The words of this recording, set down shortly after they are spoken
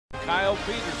Kyle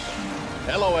Peterson.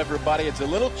 Hello, everybody. It's a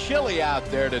little chilly out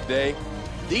there today.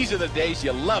 These are the days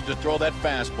you love to throw that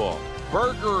fastball.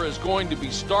 Berger is going to be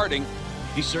starting.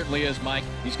 He certainly is, Mike.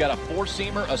 He's got a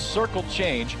four-seamer, a circle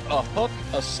change, a hook,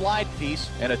 a slide piece,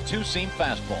 and a two-seam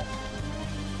fastball.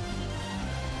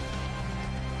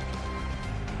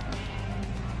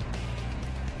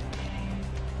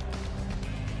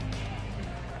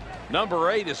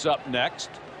 Number 8 is up next.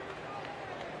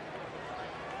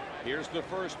 Here's the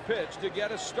first pitch to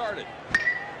get us started.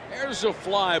 Here's a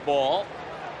fly ball.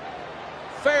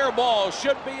 Fair ball,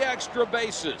 should be extra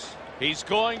bases. He's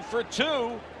going for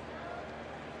 2.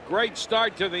 Great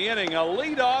start to the inning, a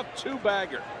leadoff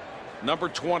two-bagger. Number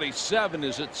 27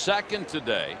 is at second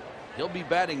today. He'll be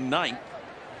batting 9th.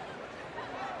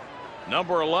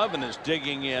 Number 11 is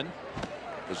digging in.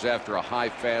 Was after a high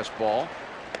fastball.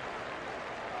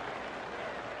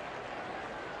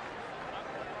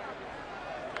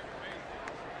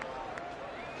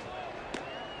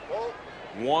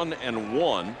 One and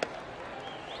one.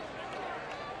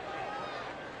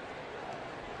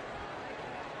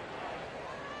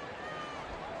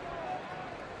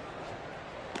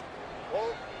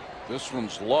 This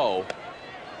one's low.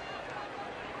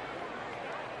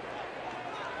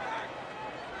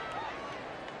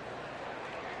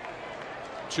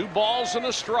 Two balls and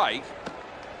a strike.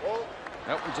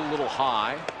 That one's a little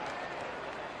high.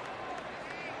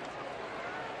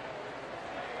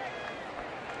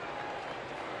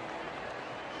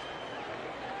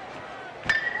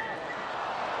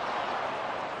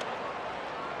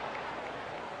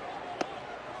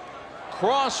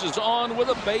 Cross is on with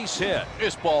a base hit.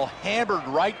 This ball hammered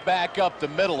right back up the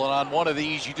middle, and on one of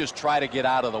these, you just try to get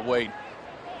out of the way.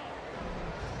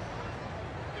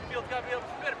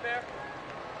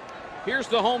 Here's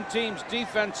the home team's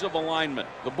defensive alignment.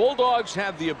 The Bulldogs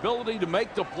have the ability to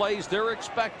make the plays they're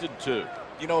expected to.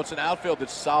 You know, it's an outfield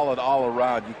that's solid all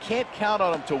around. You can't count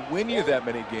on them to win you that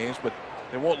many games, but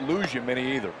they won't lose you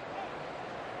many either.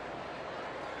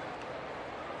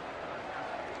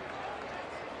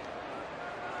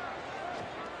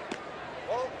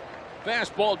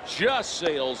 Fastball just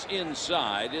sails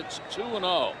inside. It's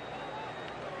 2-0.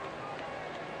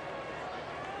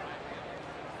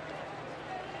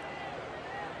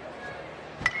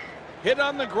 Hit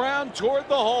on the ground toward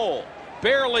the hole.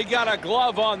 Barely got a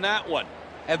glove on that one.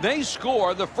 And they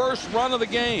score the first run of the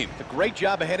game. A great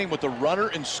job of hitting with the runner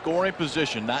in scoring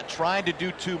position, not trying to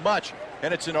do too much,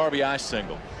 and it's an RBI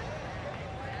single.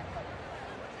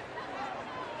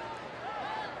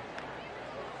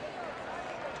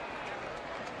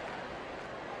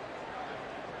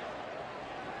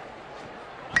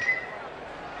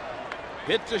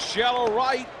 Hit to shallow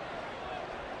right.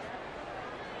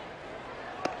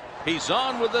 He's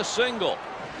on with a single.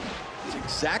 It's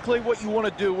exactly what you want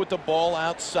to do with the ball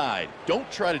outside.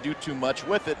 Don't try to do too much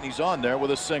with it, and he's on there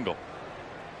with a single.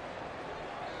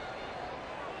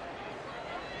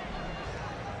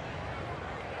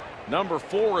 Number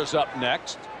 4 is up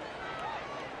next.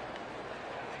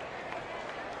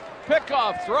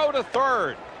 Pickoff throw to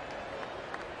third.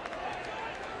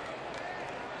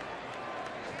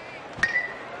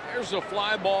 Here's a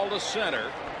fly ball to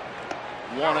center.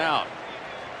 One out.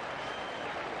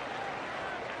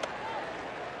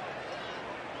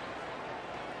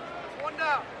 One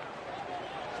down.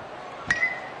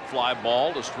 Fly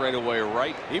ball to straightaway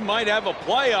right. He might have a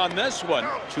play on this one.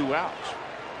 2 outs.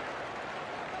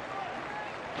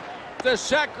 The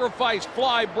sacrifice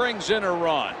fly brings in a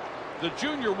run. The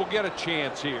junior will get a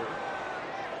chance here.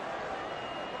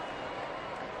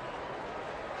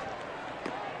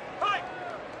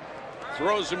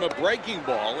 Throws him a breaking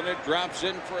ball, and it drops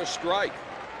in for a strike.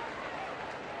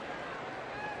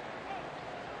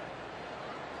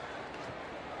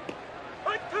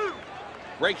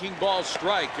 Breaking ball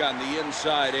strike on the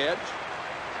inside edge.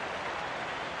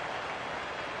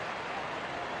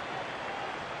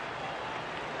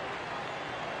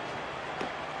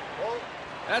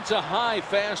 That's a high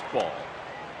fastball.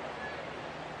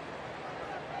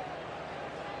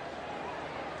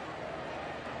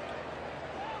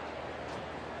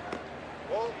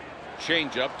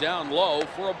 Change up down low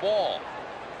for a ball.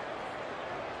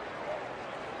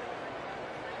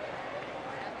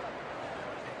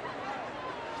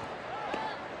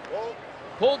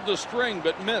 Pulled the string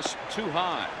but missed too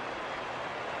high.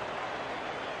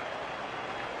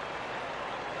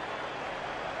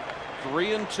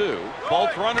 Three and two.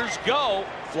 Both runners go.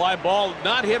 Fly ball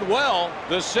not hit well.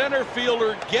 The center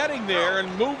fielder getting there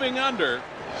and moving under.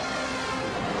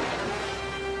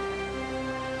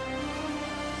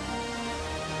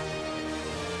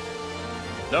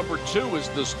 Number 2 is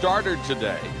the starter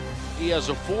today. He has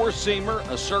a four-seamer,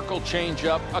 a circle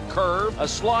changeup, a curve, a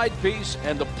slide piece,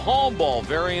 and the palm ball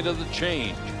variant of the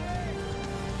change.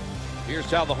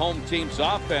 Here's how the home team's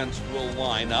offense will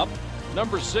line up.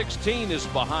 Number 16 is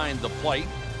behind the plate.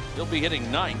 He'll be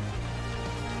hitting ninth.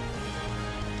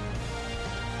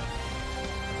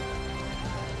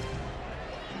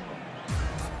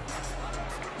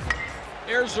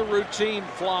 There's a routine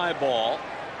fly ball.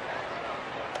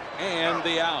 And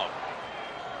the out.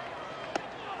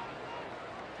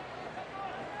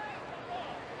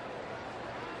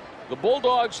 The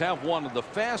Bulldogs have one of the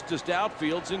fastest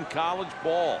outfields in college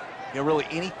ball. You know, really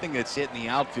anything that's hit in the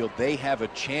outfield, they have a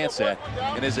chance at.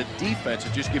 And as a defense,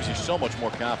 it just gives you so much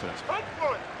more confidence.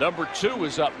 Number 2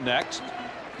 is up next.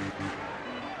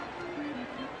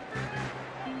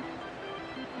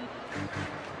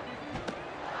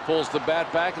 Pulls the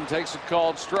bat back and takes a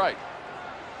called strike.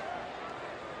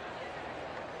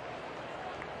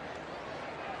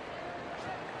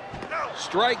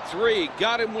 Strike 3,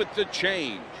 got him with the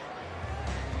change.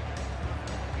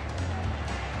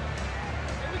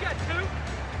 We got 2.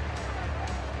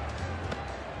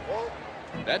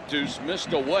 That deuce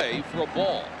missed away for a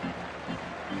ball.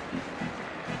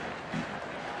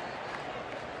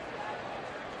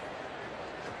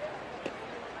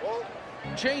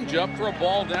 Change up for a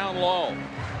ball down low.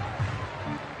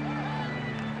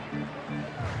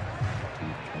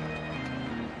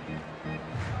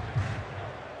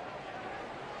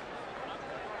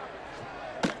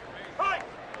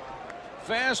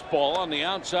 Fastball on the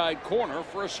outside corner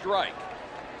for a strike.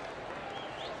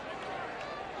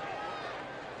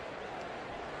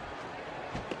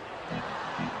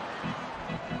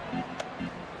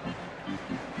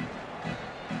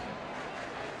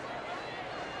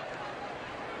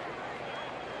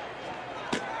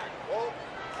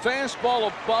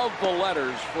 Fastball above the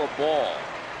letters for a ball.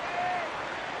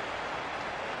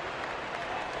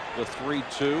 The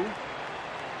 3-2.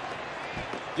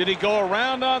 Did he go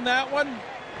around on that one?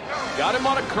 Got him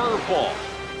on a curveball.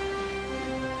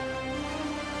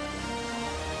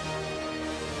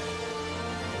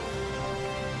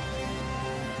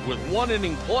 With 1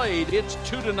 inning played, it's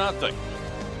 2-0.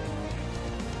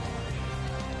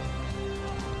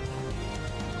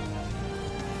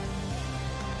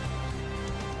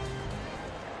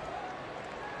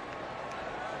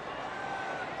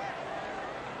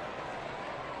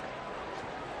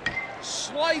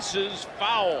 Slices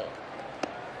foul.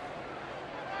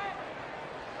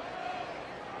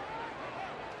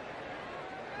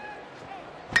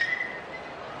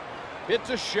 Hits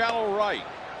a shallow right.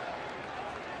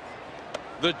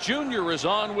 The junior is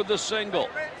on with a single.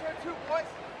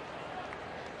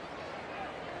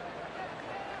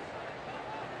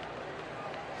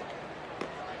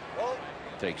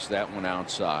 Takes that one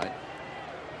outside.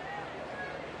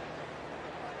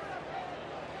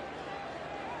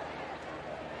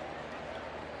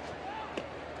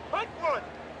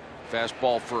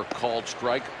 Fastball for a called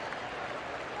strike.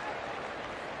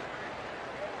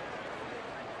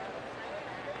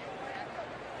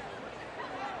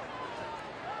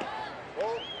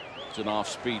 It's an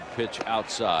off-speed pitch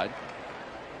outside.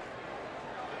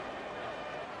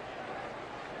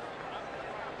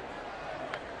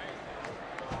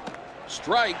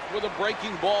 Strike with a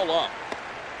breaking ball up.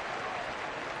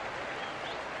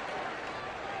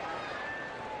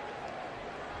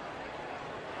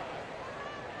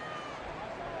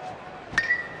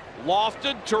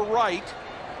 Lofted to right.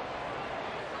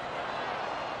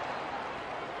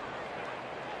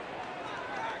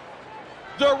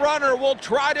 The runner will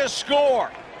try to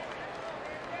score.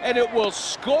 And it will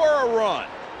score a run.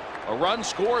 A run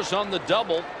scores on the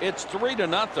double. It's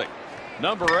 3-0.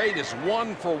 Number 8 is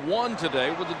 1 for 1 today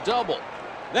with a double.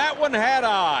 That one had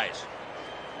eyes.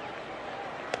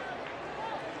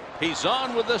 He's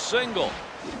on with a single.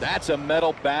 That's a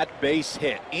metal bat base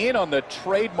hit. In on the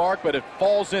trademark, but it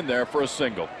falls in there for a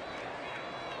single.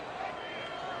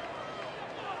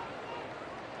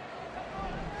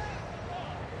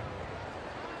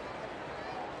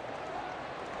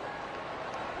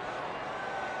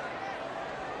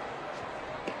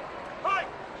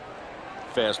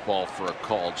 Fastball for a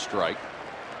called strike.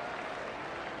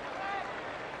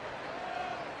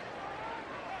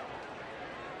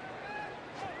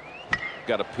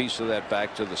 Got a piece of that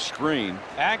back to the screen.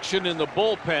 Action in the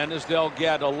bullpen as they'll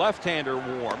get a left-hander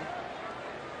warm.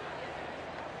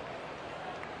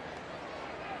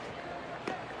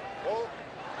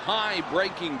 High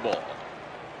breaking ball.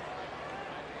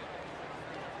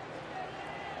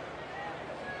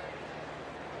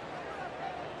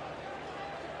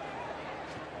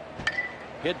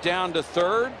 Hit down to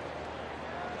third.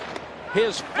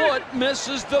 His foot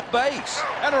misses the base,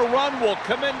 and a run will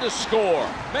come in to score.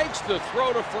 Makes the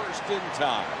throw to first in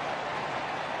time.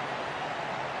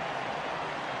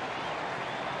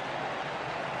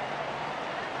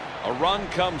 A run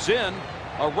comes in,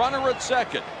 a runner at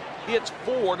second. It's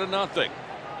 4-0.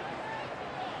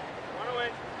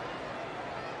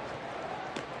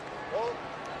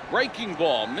 Breaking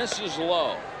ball misses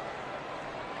low.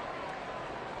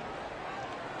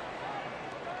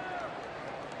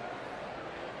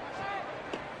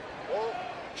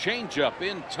 Changeup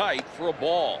in tight for a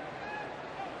ball.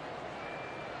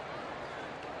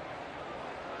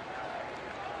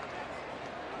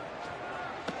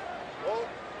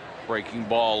 Breaking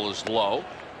ball is low.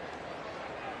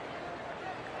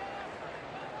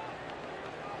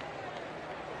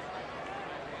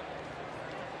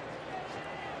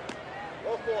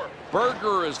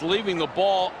 Berger is leaving the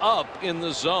ball up in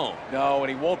the zone. No, and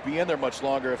he won't be in there much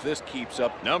longer if this keeps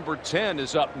up. Number 10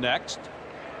 is up next.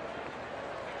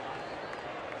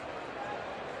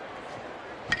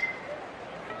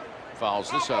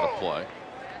 Fouls this out of play.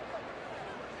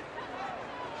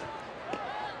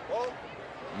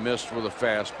 Missed with a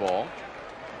fastball.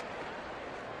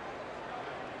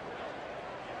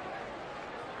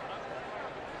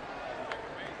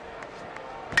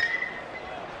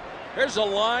 Here's a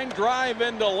line drive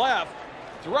into left.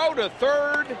 Throw to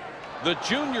third. The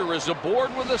junior is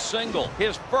aboard with a single,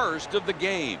 his first of the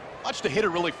game. Watch the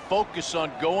hitter really focus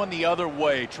on going the other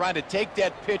way, trying to take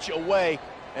that pitch away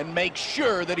and make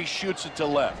sure that he shoots it to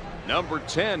left. Number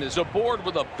 10 is aboard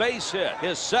with a base hit,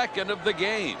 his second of the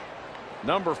game.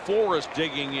 Number 4 is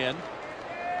digging in.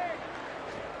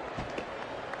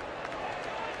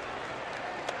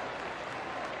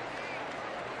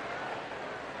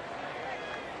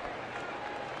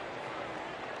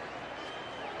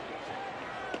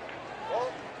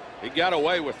 He got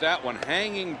away with that one.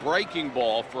 Hanging breaking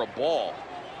ball for a ball.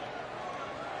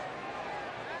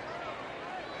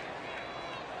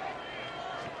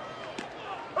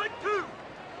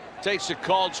 Takes a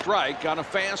called strike on a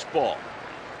fastball.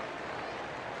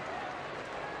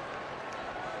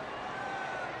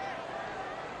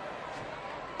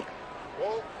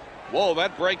 Whoa,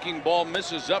 that breaking ball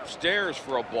misses upstairs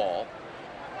for a ball.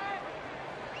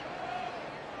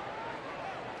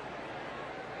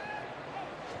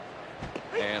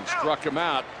 And struck him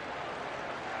out.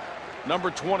 Number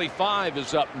 25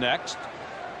 is up next.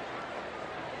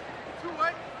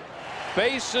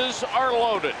 Bases are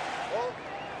loaded.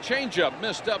 Changeup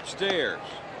missed upstairs.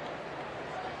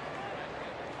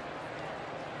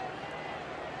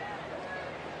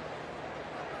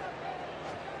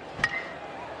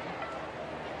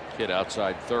 Hit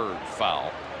outside third,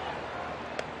 foul.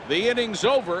 The inning's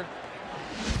over.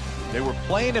 They were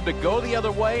playing him to go the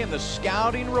other way, and the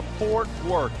scouting report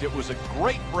worked. It was a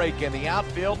great break in the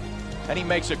outfield, and he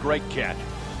makes a great catch.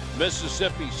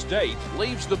 Mississippi State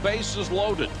leaves the bases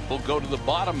loaded. Will go to the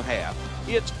bottom half.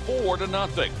 It's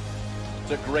 4-0.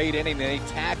 It's a great inning. They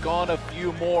tack on a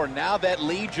few more. Now that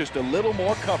lead just a little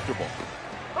more comfortable.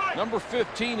 Number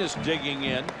 15 is digging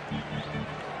in.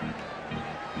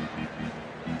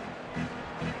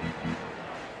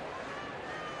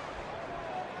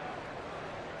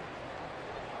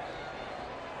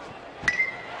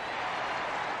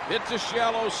 Hit to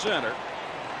shallow center.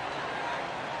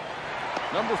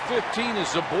 Number 15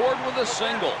 is aboard with a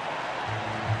single.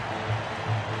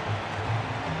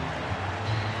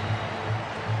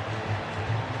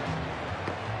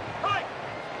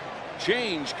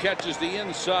 Change catches the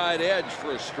inside edge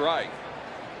for a strike.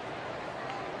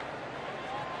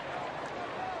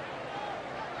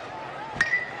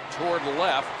 Toward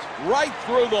left, right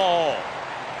through the hole.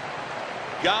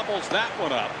 Gobbles that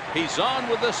one up. He's on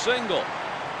with a single.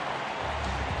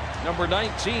 Number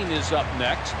 19 is up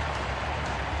next.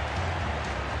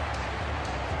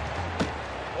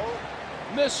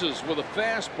 Misses with a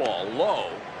fastball low.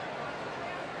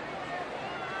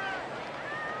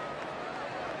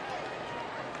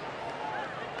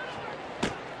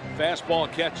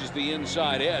 Fastball catches the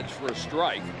inside edge for a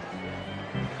strike.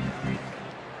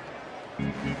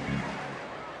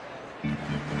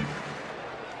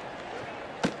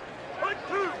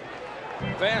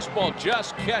 Fastball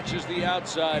just catches the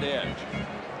outside edge.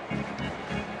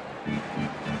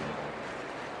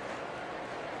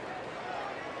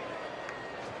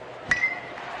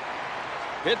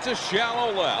 Hits a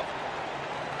shallow left.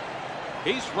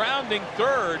 He's rounding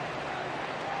third.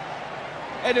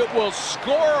 And it will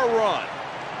score a run.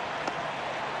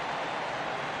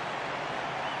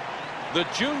 The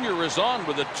junior is on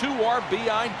with a 2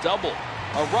 RBI double.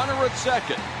 A runner at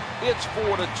second. It's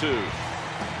 4-2.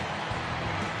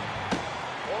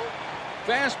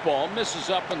 Fastball misses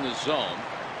up in the zone.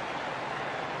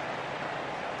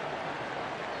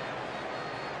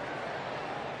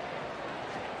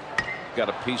 Got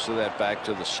a piece of that back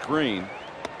to the screen.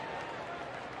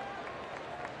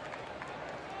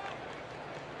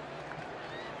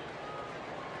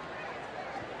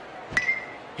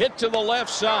 Hit to the left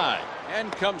side and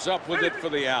comes up with it for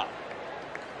the out.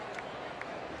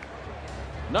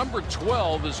 Number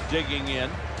 12 is digging in.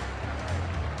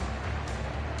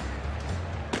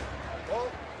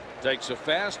 Takes a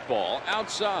fastball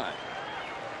outside.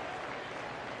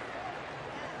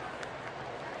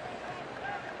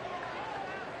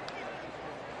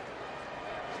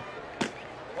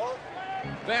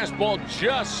 Fastball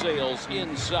just sails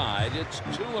inside. It's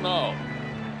 2-0.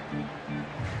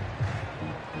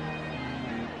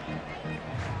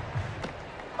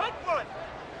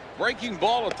 Breaking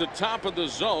ball at the top of the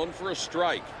zone for a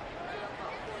strike.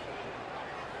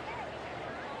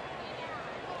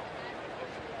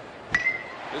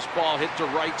 This ball hit to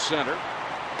right center,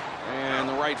 and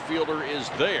the right fielder is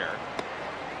there.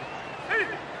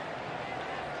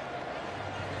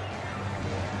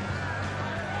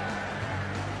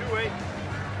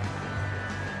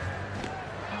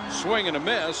 Swing and a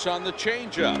miss on the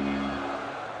changeup.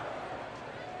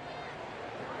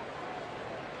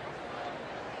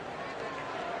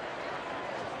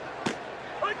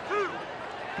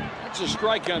 That's a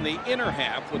strike on the inner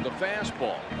half with the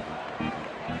fastball.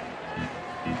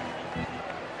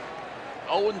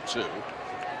 0-2.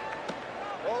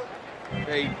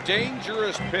 A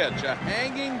dangerous pitch, a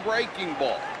hanging breaking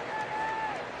ball.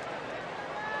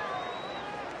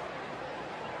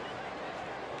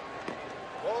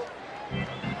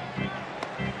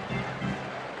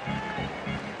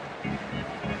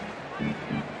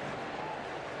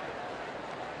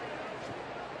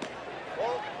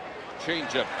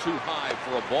 Change up too high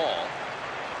for a ball.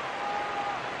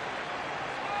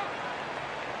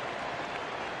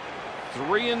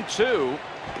 Three and two.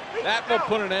 That will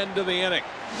put an end to the inning.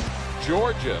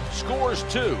 Georgia scores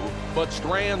 2, but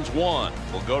strands 1.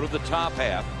 We'll go to the top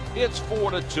half. It's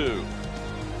 4-2.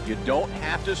 You don't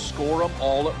have to score them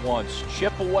all at once.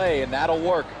 Chip away, and that'll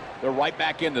work. They're right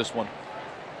back in this one.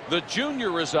 The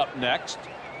junior is up next.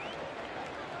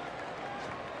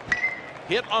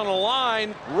 Hit on a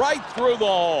line right through the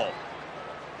hole.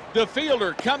 The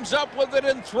fielder comes up with it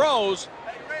and throws.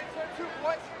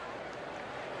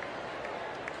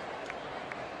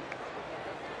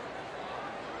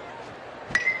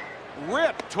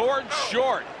 Rip towards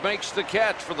short. Makes the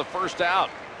catch for the first out.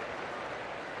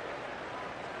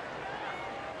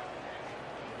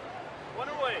 One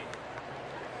away.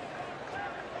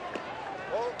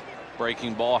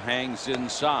 Breaking ball hangs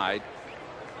inside.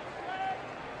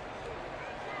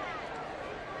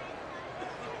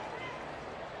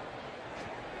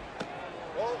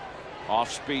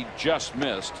 Off speed just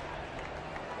missed.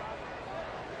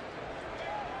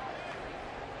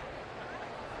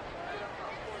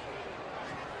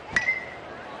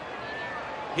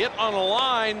 Hit on a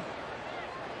line.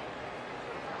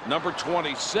 Number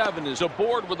 27 is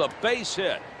aboard with a base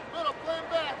hit.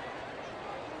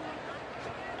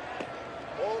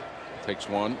 Takes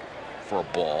one for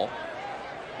a ball.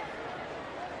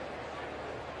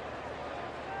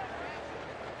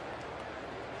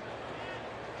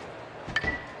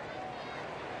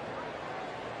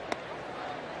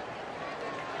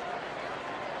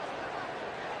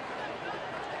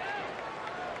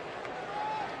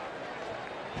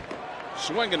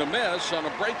 Swing and a miss on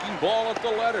a breaking ball at the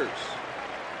letters.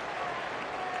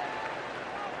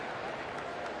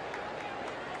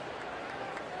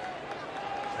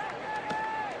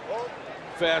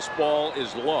 Fastball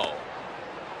is low.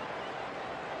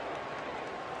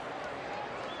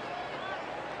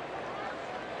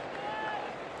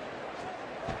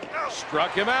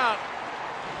 Struck him out.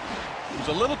 He was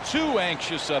a little too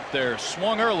anxious up there.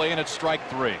 Swung early, and it's strike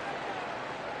 3.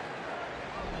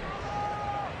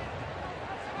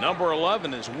 Number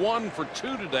 11 is 1 for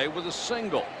 2 today with a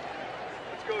single.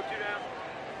 Let's go 2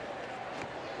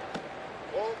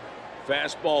 down.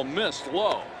 Fastball missed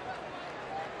low.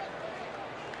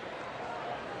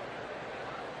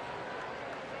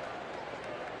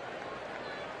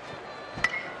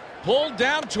 Pulled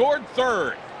down toward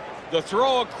third. The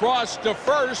throw across to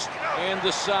first, and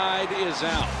the side is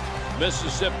out.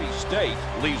 Mississippi State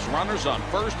leaves runners on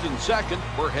first and second.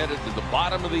 We're headed to the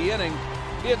bottom of the inning.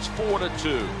 It's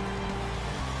 4-2.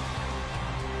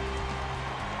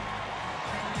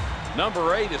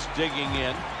 Number 8 is digging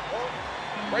in.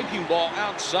 Breaking ball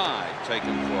outside,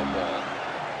 taken for a ball.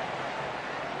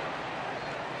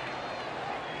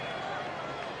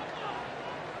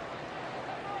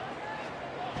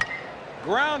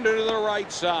 Grounder to the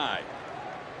right side.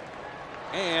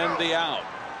 And the out.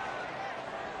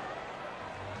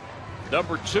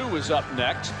 Number 2 is up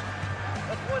next.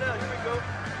 That's one out. Here we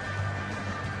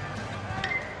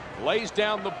go. Lays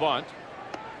down the bunt.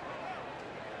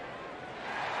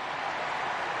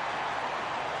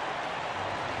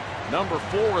 Number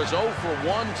 4 is 0 for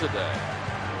 1 today.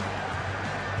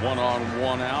 1 on,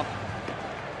 1 out.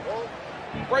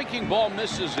 Breaking ball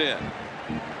misses in.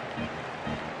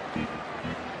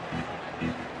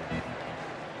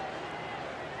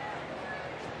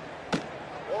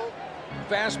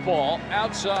 Fastball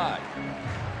outside.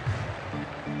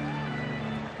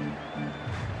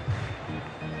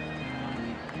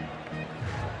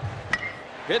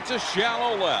 Hits a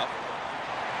shallow left.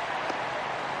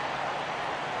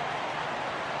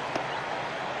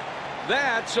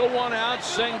 That's a 1-out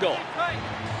single.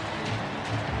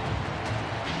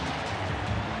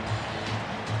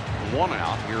 1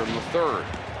 out here in the 3rd.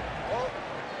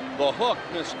 The hook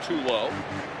missed too low.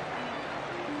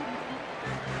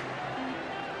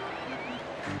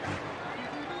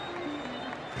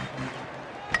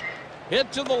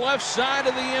 Hit to the left side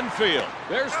of the infield.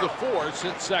 There's the force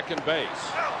at second base.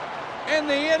 And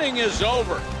the inning is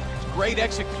over. Great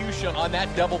execution on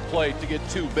that double play to get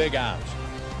 2 big outs.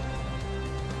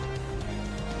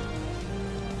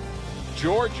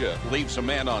 Georgia leaves a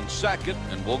man on second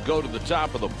and will go to the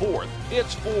top of the 4th.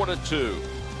 It's 4-2.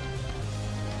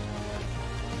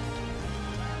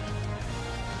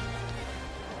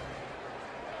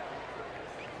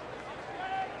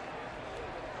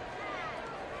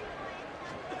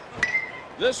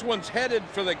 This one's headed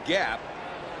for the gap.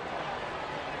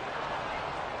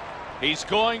 He's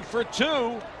going for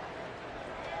 2.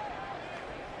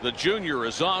 The junior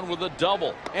is on with a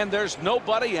double, and there's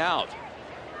nobody out.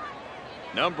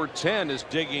 Number 10 is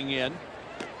digging in.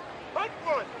 Boy,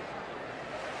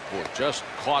 just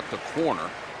caught the corner.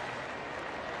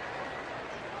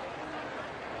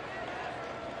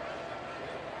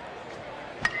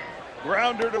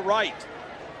 Grounder to right.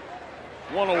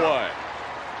 1 away.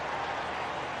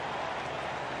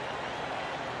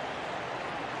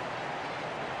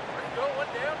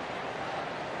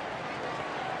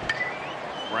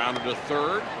 Grounded to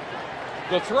 3rd.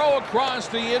 The throw across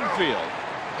the infield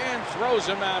and throws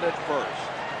him out at 1st.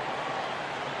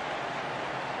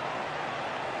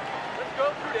 Let's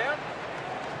go. 2 down.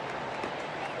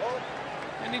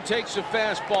 And he takes a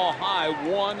fastball high,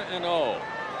 1-0.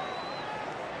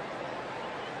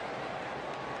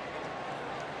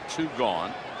 2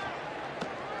 gone.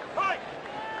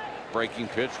 Breaking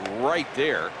pitch right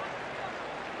there.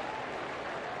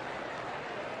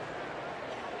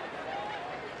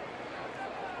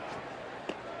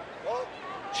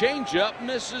 Changeup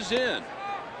misses in.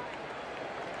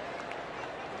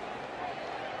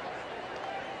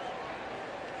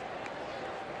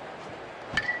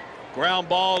 Ground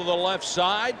ball to the left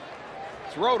side.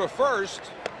 Throw to first.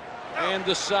 And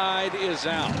the side is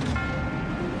out.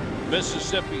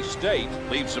 Mississippi State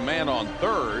leaves a man on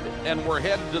 3rd, and we're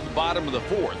headed to the bottom of the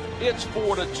 4th. It's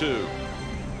 4-2.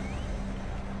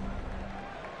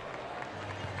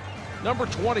 Number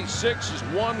 26 is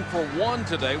 1 for 1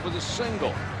 today with a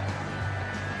single.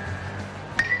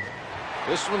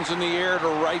 This one's in the air to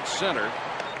right center,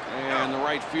 and the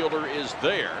right fielder is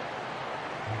there.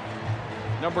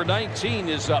 Number 19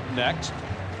 is up next.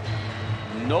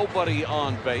 Nobody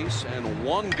on base and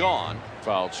 1 gone.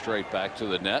 Fouled straight back to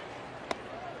the net.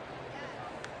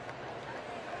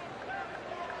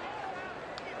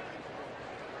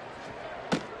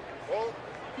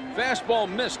 Fastball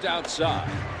missed outside.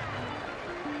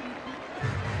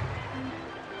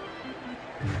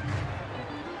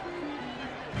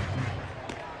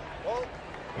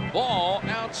 Ball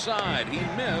outside. He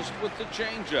missed with the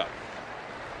changeup.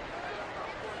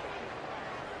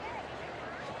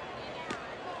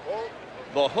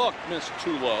 The hook missed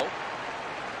too low.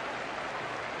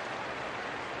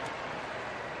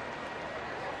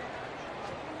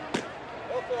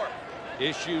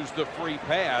 Issues the free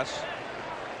pass.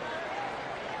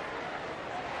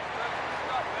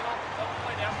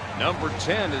 Number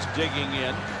 10 is digging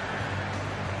in.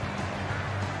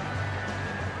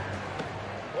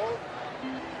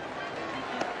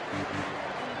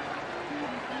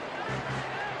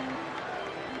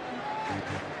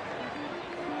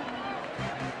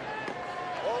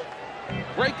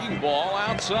 Breaking ball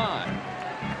outside.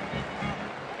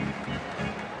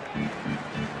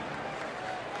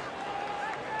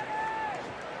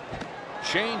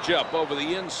 Change up over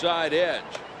the inside edge.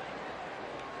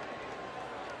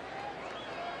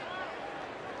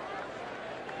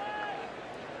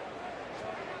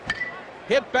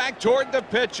 Hit back toward the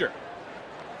pitcher.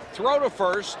 Throw to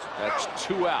first. That's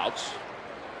 2 outs.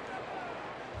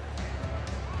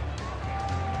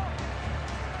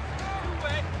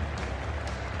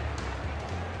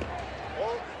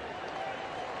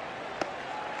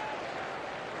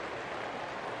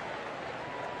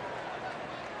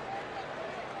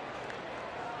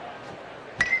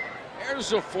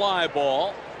 There's a fly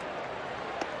ball.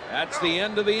 That's the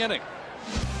end of the inning.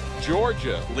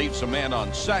 Georgia leaves a man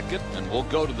on second, and we'll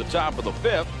go to the top of the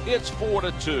 5th. It's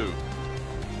 4-2.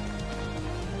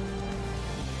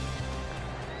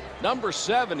 Number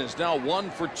 7 is now 1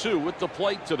 for 2 at the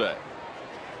plate today.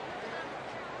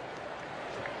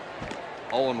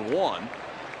 0-1.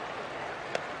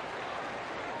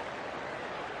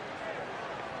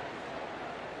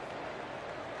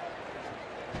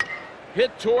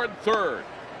 Hit toward third.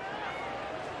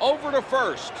 Over to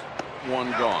first.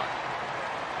 1 gone.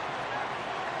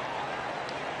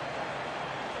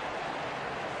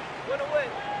 Went away.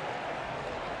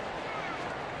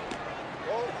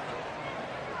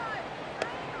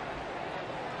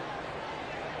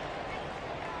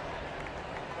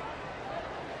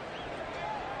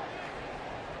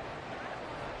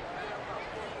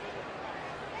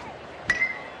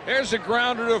 There's a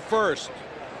grounder to first.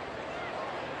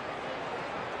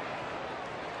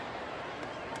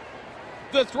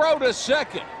 The throw to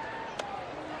second.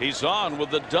 He's on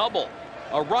with the double.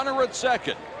 A runner at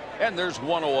second. And there's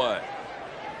 1 away.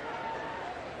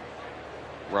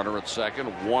 Runner at second,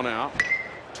 1 out.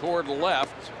 Toward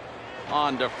left.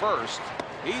 On to first.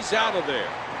 He's out of there.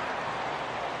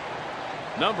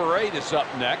 Number 8 is up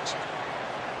next.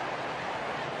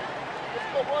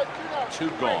 2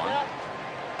 gone.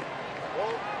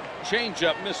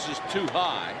 Changeup misses too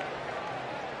high.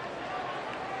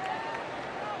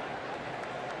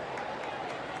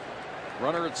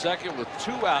 Runner at second with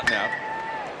 2 out now.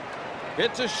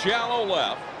 Hits a shallow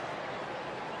left.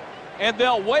 And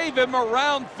they'll wave him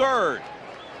around third.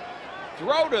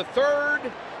 Throw to third.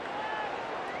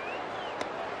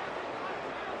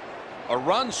 A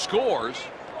run scores.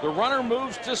 The runner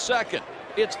moves to second.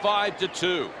 It's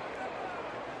 5-2.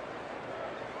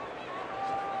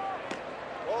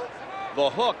 The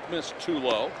hook missed too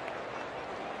low.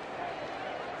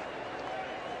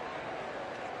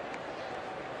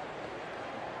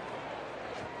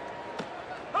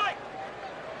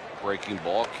 Breaking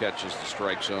ball catches the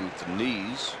strike zone at the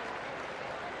knees.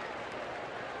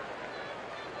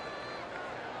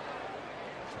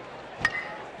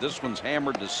 This one's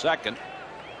hammered to second.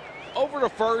 Over to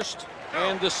first,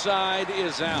 and the side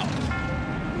is out.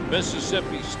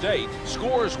 Mississippi State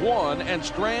scores 1 and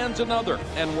strands another,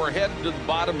 and we're headed to the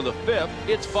bottom of the 5th.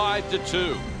 It's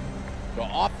 5-2. The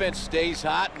offense stays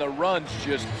hot, and the runs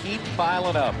just keep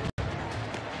piling up.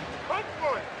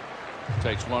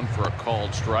 Takes one for a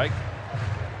called strike.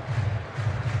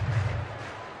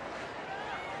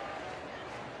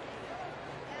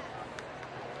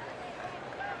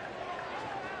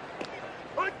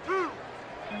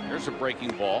 Here's a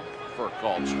breaking ball for a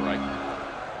called strike.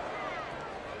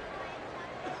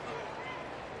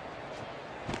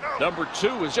 Number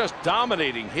 2 is just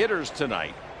dominating hitters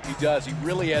tonight. He does. He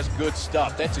really has good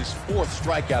stuff. That's his 4th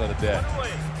strikeout of the day.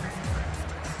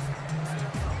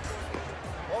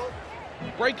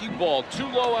 Breaking ball too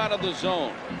low out of the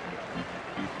zone.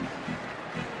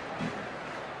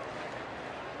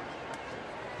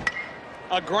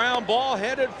 A ground ball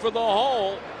headed for the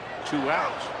hole. 2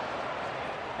 outs.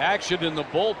 Action in the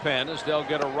bullpen as they'll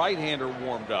get a right-hander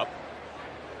warmed up.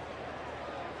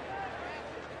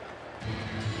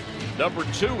 Number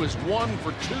 2 is 1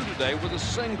 for 2 today with a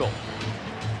single.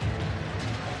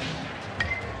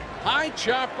 High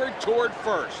chopper toward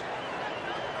first.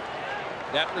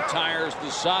 That retires the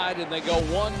side, and they go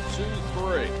 1, 2,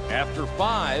 3. After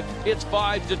 5, it's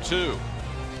 5-2.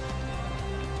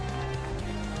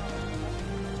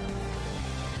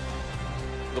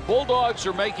 The Bulldogs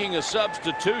are making a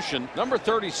substitution. Number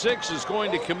 36 is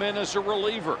going to come in as a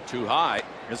reliever. Too high.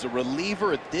 As a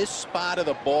reliever at this spot of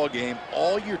the ball game,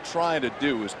 all you're trying to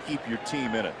do is keep your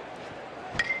team in it.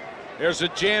 There's a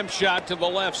jam shot to the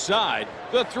left side.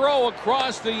 The throw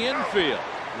across the infield.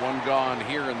 1 gone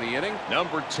here in the inning.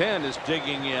 Number 10 is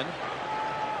digging in.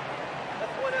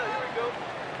 That's 1 out. Here we go.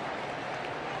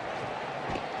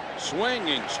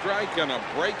 Swinging strike and a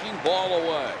breaking ball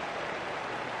away.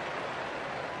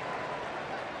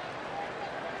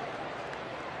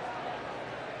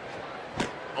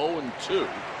 Oh, 2.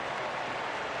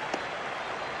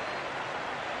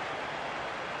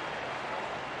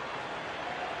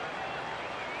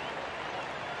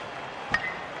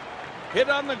 Hit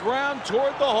on the ground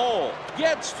toward the hole.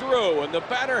 Gets through, and the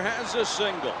batter has a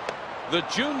single. The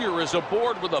junior is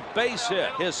aboard with a base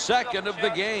hit, his second of the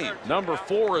game. Number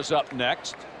 4 is up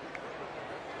next.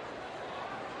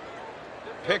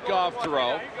 Pickoff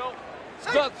throw.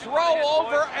 The throw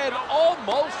over and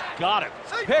almost got him.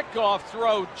 Pickoff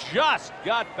throw just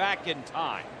got back in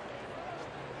time.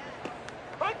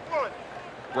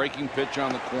 Breaking pitch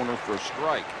on the corner for a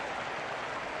strike.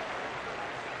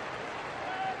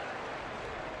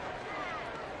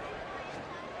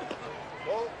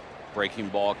 Breaking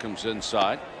ball comes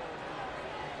inside.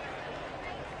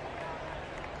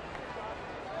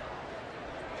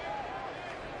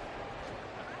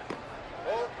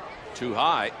 Too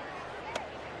high.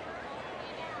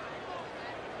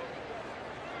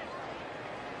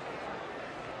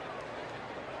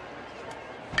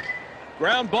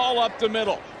 Ground ball up the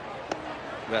middle.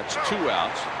 That's 2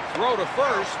 outs. Throw to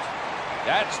first.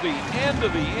 That's the end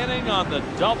of the inning on the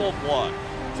double plug.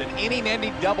 It's an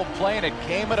inning-ending double play, and it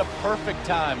came at a perfect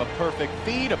time. A perfect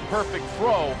feed, a perfect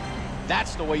throw.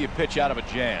 That's the way you pitch out of a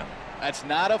jam. That's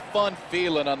not a fun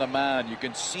feeling on the mound. You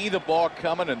can see the ball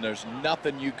coming, and there's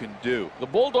nothing you can do. The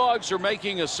Bulldogs are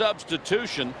making a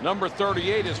substitution. Number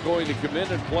 38 is going to come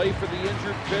in and play for the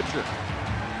injured pitcher.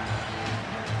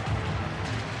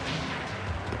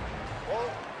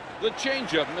 The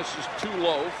changeup misses too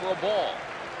low for a ball.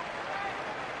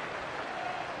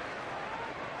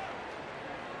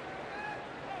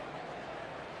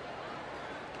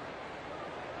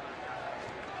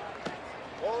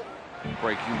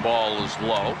 Breaking ball is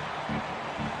low.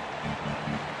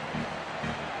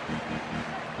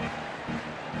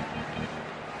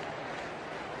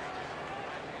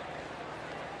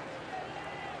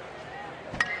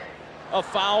 A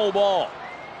foul ball.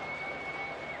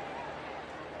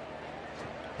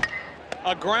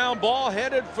 A ground ball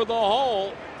headed for the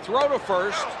hole. Throw to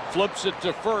first. Flips it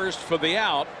to first for the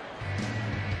out.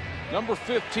 Number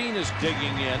 15 is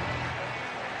digging in.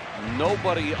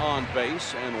 Nobody on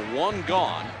base and 1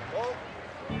 gone.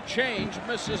 Change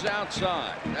misses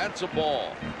outside. That's a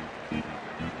ball.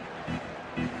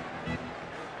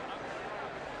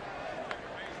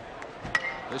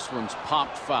 This one's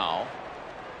popped foul.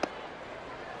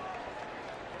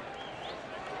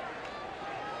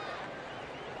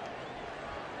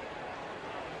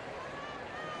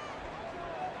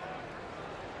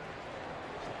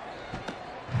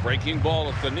 Breaking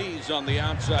ball at the knees on the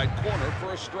outside corner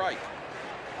for a strike.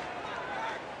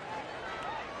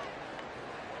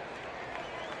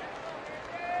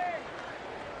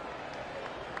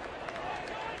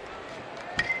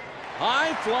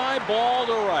 High fly ball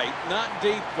to right. Not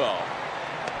deep though.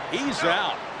 He's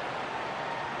out.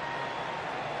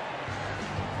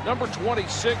 Number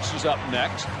 26 is up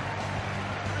next.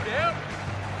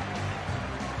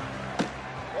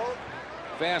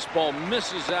 Fastball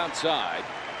misses outside.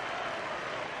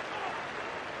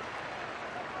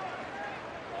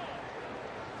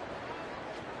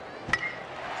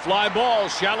 Fly ball,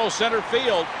 shallow center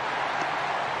field.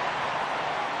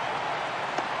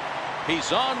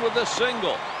 He's on with a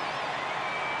single.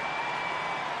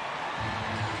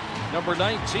 Number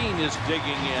 19 is digging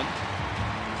in.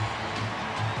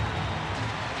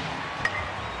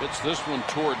 Hits this one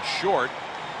towards short.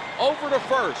 Over to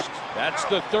first. That's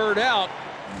the 3rd out.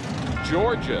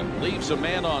 Georgia leaves a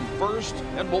man on first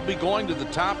and will be going to the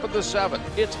top of the 7th.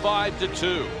 It's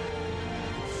 5-2.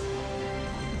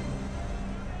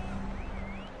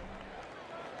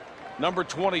 Number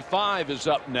 25 is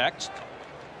up next.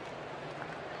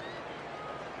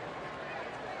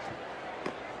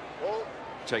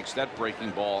 Takes that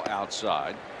breaking ball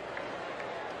outside.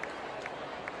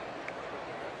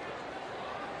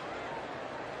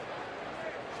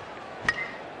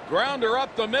 Grounder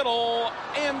up the middle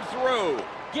and through.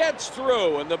 Gets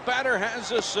through, and the batter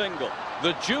has a single.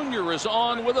 The junior is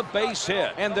on with a base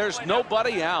hit, and there's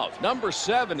nobody out. Number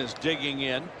 7 is digging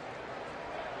in.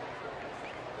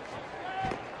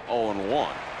 0-1.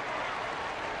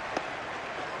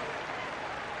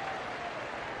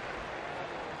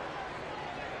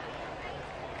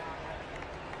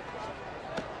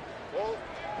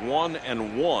 One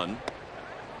and one.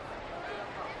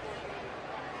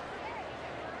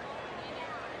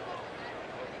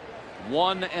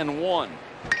 One and one.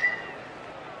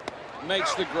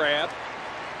 Makes the grab.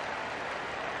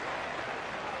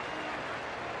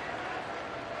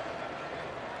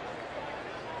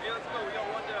 Hey, let's go. We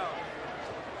got 1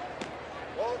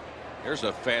 down. Here's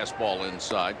a fastball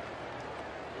inside.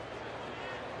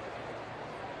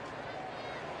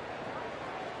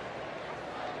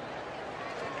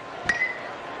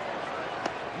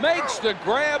 Makes the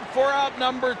grab for out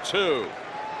number 2.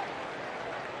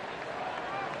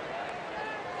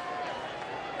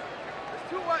 It's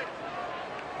too wide.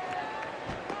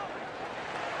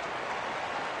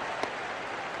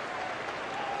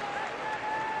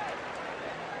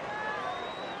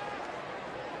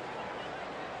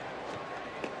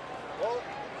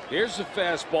 Here's the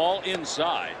fastball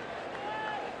inside.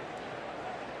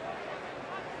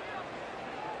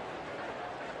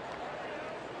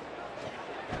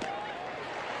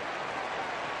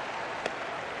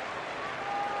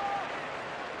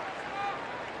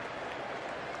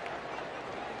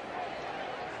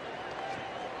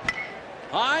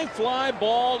 High fly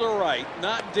ball to right.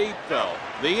 Not deep, though.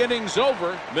 The inning's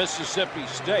over. Mississippi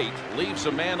State leaves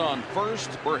a man on first.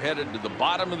 We're headed to the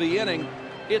bottom of the inning.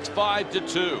 It's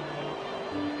 5-2.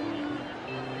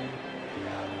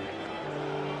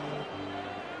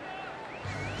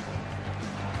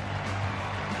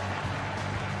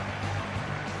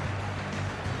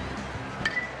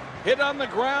 Hit on the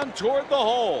ground toward the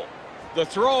hole. The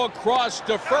throw across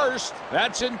to first.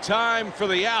 That's in time for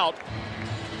the out.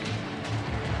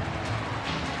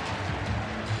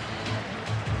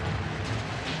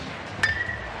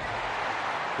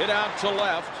 Hit out to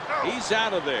left. He's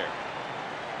out of there.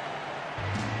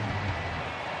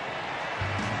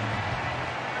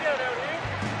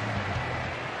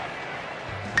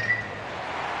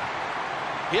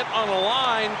 Hit on a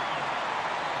line.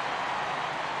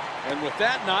 And with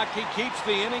that knock, he keeps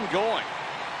the inning going.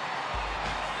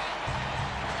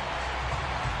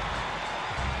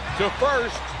 To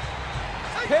first.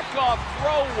 Pickoff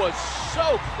throw was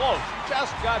so close.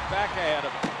 Just got back ahead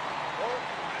of him.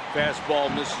 Fastball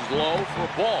misses low for a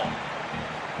ball.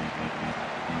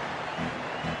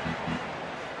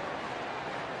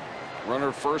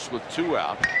 Runner first with 2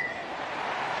 out.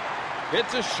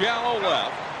 Hits a shallow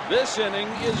left. This inning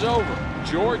is over.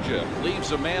 Georgia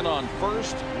leaves a man on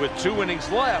first with 2 innings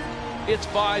left. It's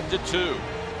 5-2.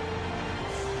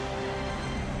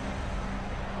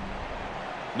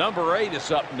 Number 8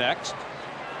 is up next.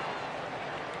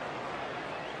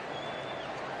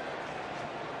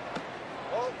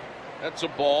 That's a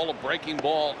ball, a breaking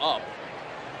ball up.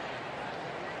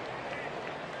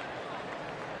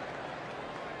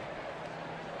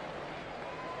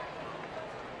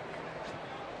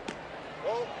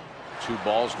 Oh. 2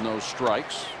 balls, no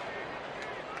strikes.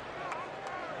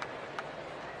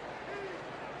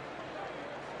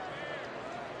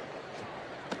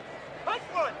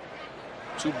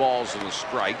 Two balls and a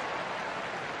strike.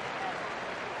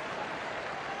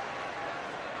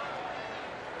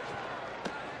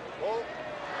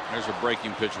 There's a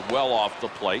breaking pitch well off the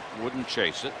plate. Wouldn't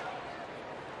chase it.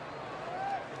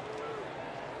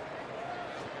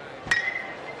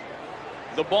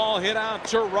 The ball hit out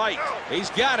to right. He's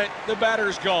got it. The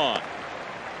batter's gone.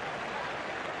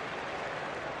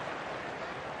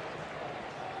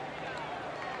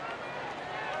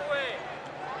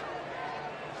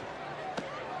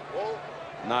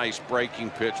 Nice breaking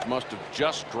pitch. Must have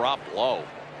just dropped low.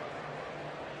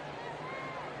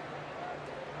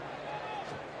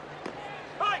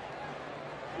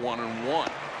 One and one.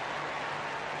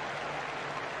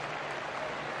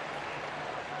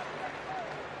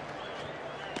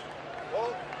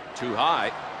 Too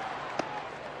high.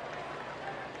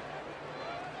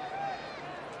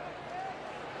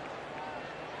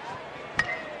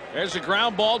 There's a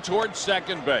ground ball towards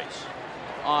second base.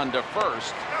 On to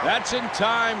first. That's in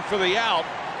time for the out.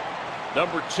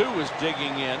 Number 2 is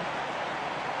digging in.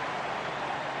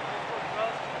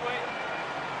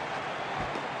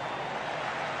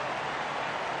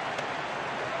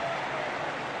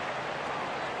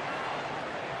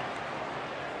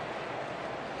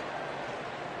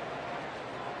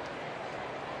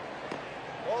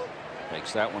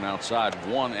 Takes that one outside.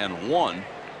 1-1.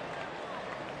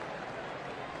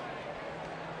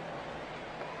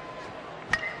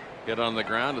 Hit on the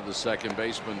ground to the second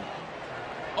baseman.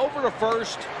 Over to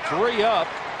first. 3 up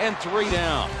and 3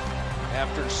 down.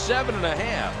 After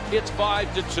 7.5, it's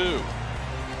 5-2.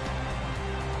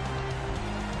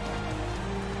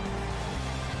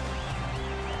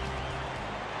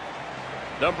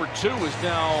 Number 2 is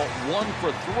now 1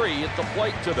 for 3 at the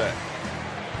plate today.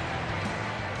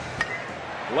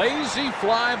 Lazy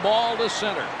fly ball to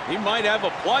center. He might have a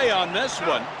play on this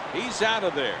one. He's out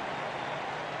of there.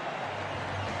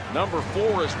 Number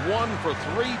 4 is 1 for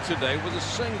 3 today with a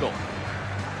single.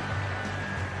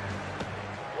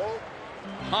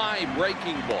 High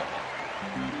breaking ball.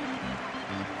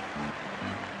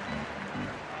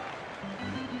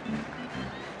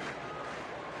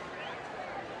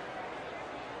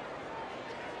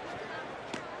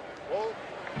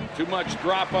 Too much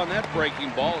drop on that breaking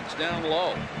ball. It's down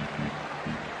low.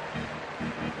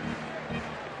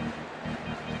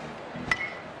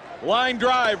 Line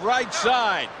drive right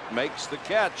side. Makes the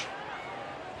catch.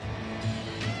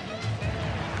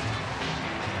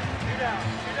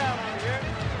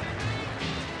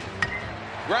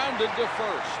 Grounded to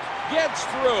first. Gets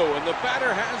through, and the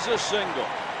batter has a single.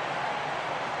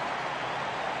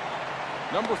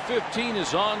 Number 15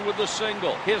 is on with a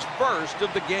single, his first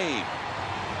of the game.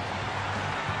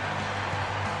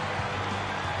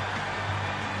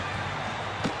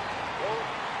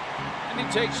 And he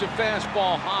takes a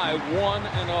fastball high,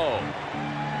 1-0.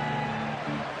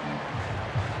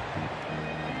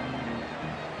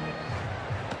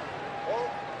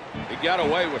 He got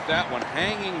away with that one,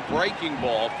 hanging breaking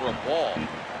ball for a ball.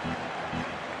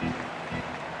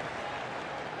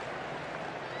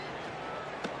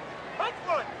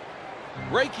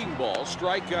 Breaking ball,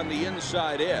 strike on the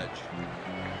inside edge.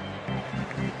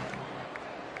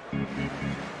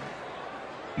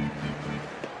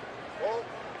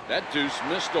 That deuce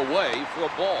missed away for a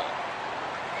ball.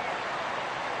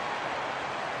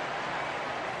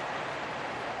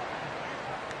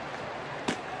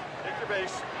 Take your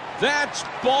base. That's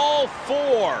ball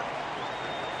 4.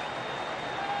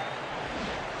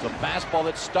 It's a fastball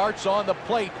that starts on the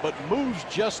plate but moves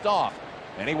just off,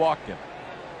 and he walked him.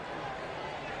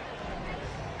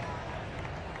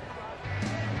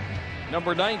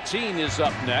 Number 19 is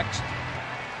up next.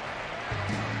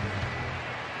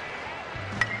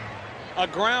 A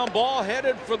ground ball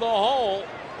headed for the hole.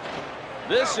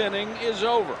 This inning is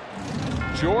over.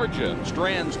 Georgia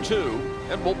strands 2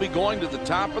 and will be going to the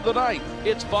top of the ninth.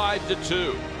 It's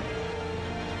 5-2.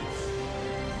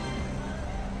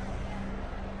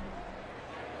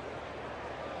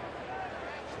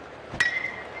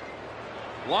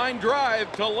 Line drive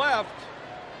to left.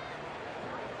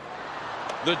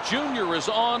 The junior is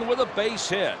on with a base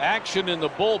hit. Action in the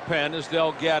bullpen as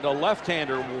they'll get a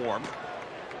left-hander warm.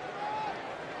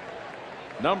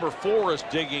 Number 4 is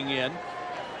digging in.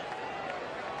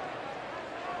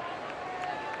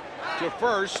 To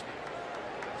first.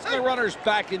 The runner's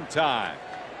back in time.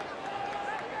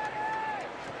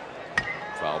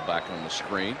 Foul back on the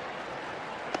screen.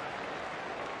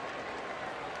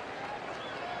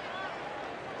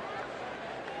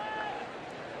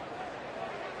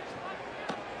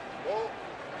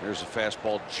 There's a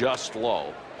fastball just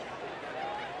low.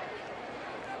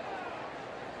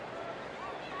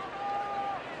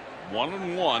 One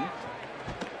and one.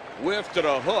 Whiffed at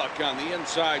a hook on the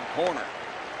inside corner.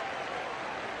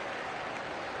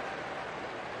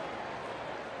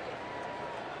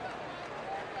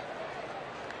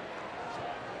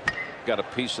 Got a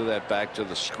piece of that back to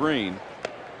the screen.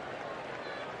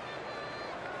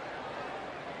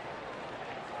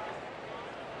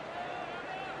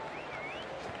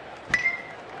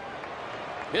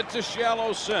 Hit to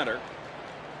shallow center.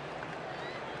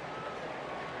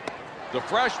 The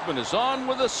freshman is on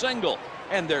with a single,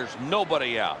 and there's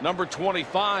nobody out. Number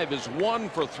 25 is 1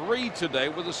 for 3 today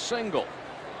with a single.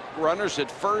 Runners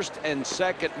at first and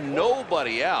second,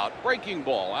 nobody out. Breaking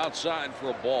ball outside for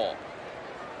a ball.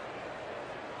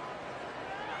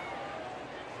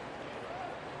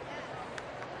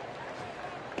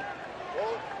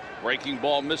 Breaking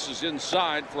ball misses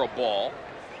inside for a ball.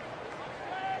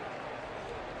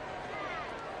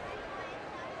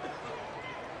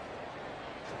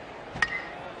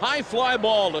 High fly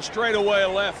ball to straightaway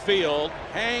left field.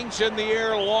 Hangs in the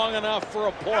air long enough for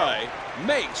a play.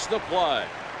 Makes the play.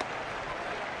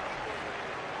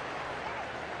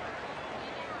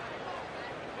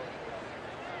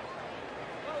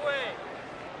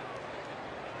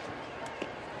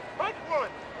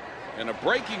 And a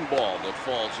breaking ball that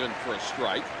falls in for a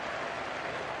strike.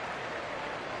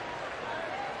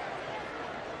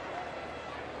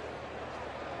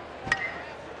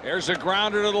 There's a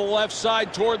grounder to the left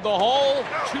side toward the hole.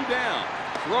 2 down.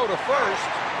 Throw to first.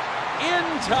 In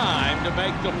time to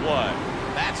make the play.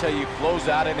 That's how you close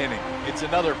out an inning. It's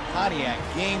another Pontiac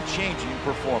game-changing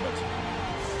performance.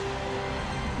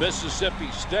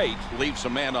 Mississippi State leaves a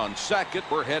man on second.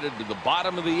 We're headed to the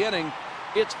bottom of the inning.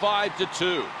 It's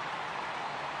 5-2.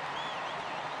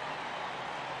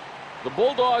 The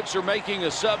Bulldogs are making a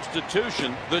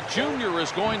substitution. The junior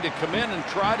is going to come in and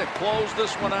try to close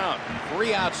this one out.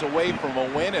 3 outs away from a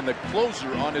win, and the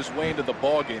closer on his way into the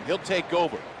ballgame. He'll take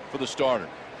over for the starter.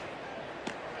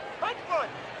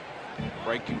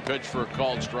 Breaking pitch for a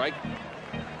called strike.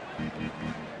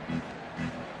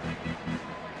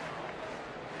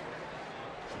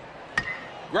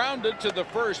 Grounded to the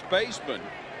first baseman.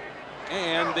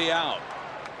 And the out.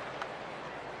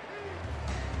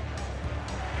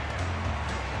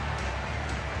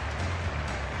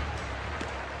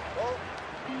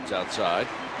 It's outside.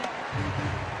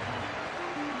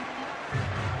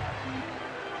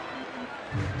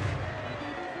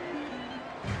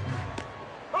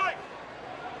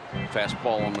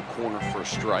 Fastball on the corner for a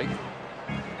strike.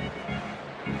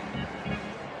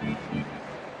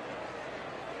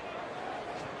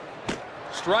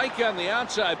 Strike on the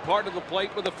outside part of the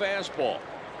plate with a fastball.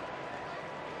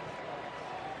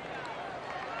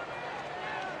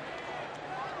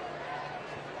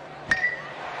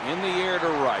 In the air to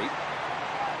right.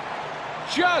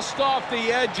 Just off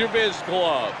the edge of his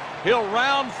glove. He'll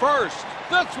round first.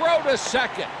 The throw to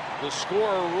second. The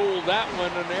scorer ruled that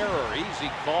one an error.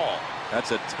 Easy call.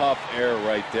 That's a tough error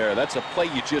right there. That's a play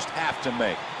you just have to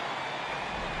make.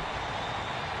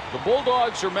 The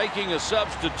Bulldogs are making a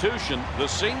substitution. The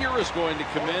senior is going to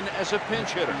come in as a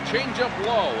pinch hitter. Change up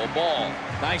low, a ball.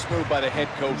 Nice move by the head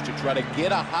coach to try to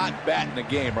get a hot bat in the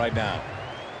game right now.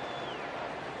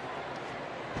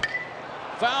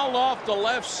 Foul off the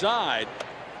left side.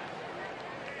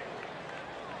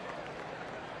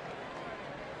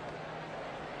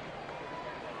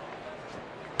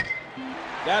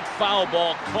 That foul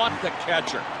ball caught the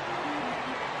catcher.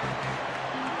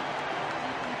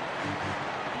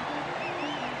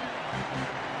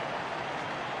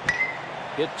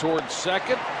 Hit towards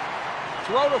second.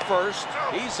 Throw to first.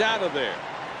 He's out of there.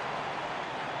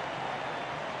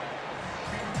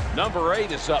 Number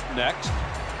 8 is up next.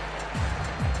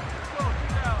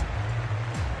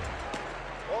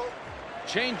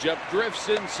 Changeup drifts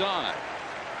inside.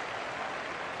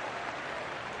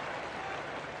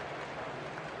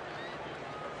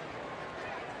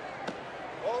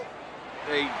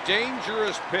 A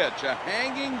dangerous pitch, a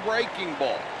hanging breaking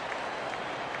ball.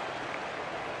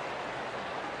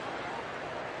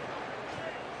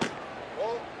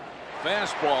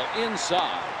 Fastball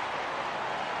inside.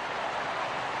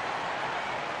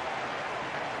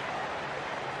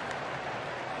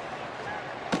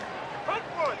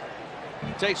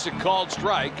 Takes a called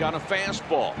strike on a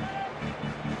fastball.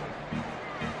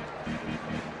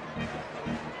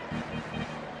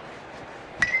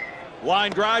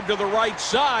 Line drive to the right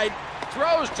side.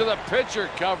 Throws to the pitcher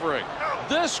covering.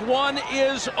 This one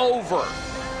is over.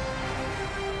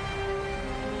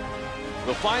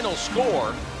 The final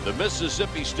score, the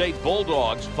Mississippi State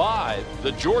Bulldogs 5,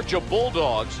 the Georgia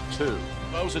Bulldogs 2.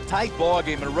 Well, it was a tight ball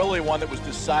game and really one that was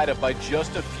decided by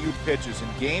just a few pitches. In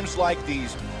games like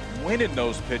these, winning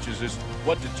those pitches is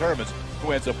what determines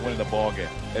who ends up winning the ball game.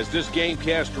 As this game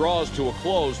cast draws to a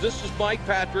close, this is Mike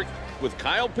Patrick with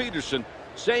Kyle Peterson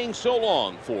saying so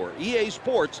long for EA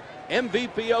Sports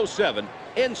MVP 07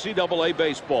 NCAA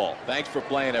Baseball. Thanks for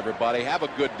playing, everybody. Have a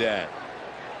good day.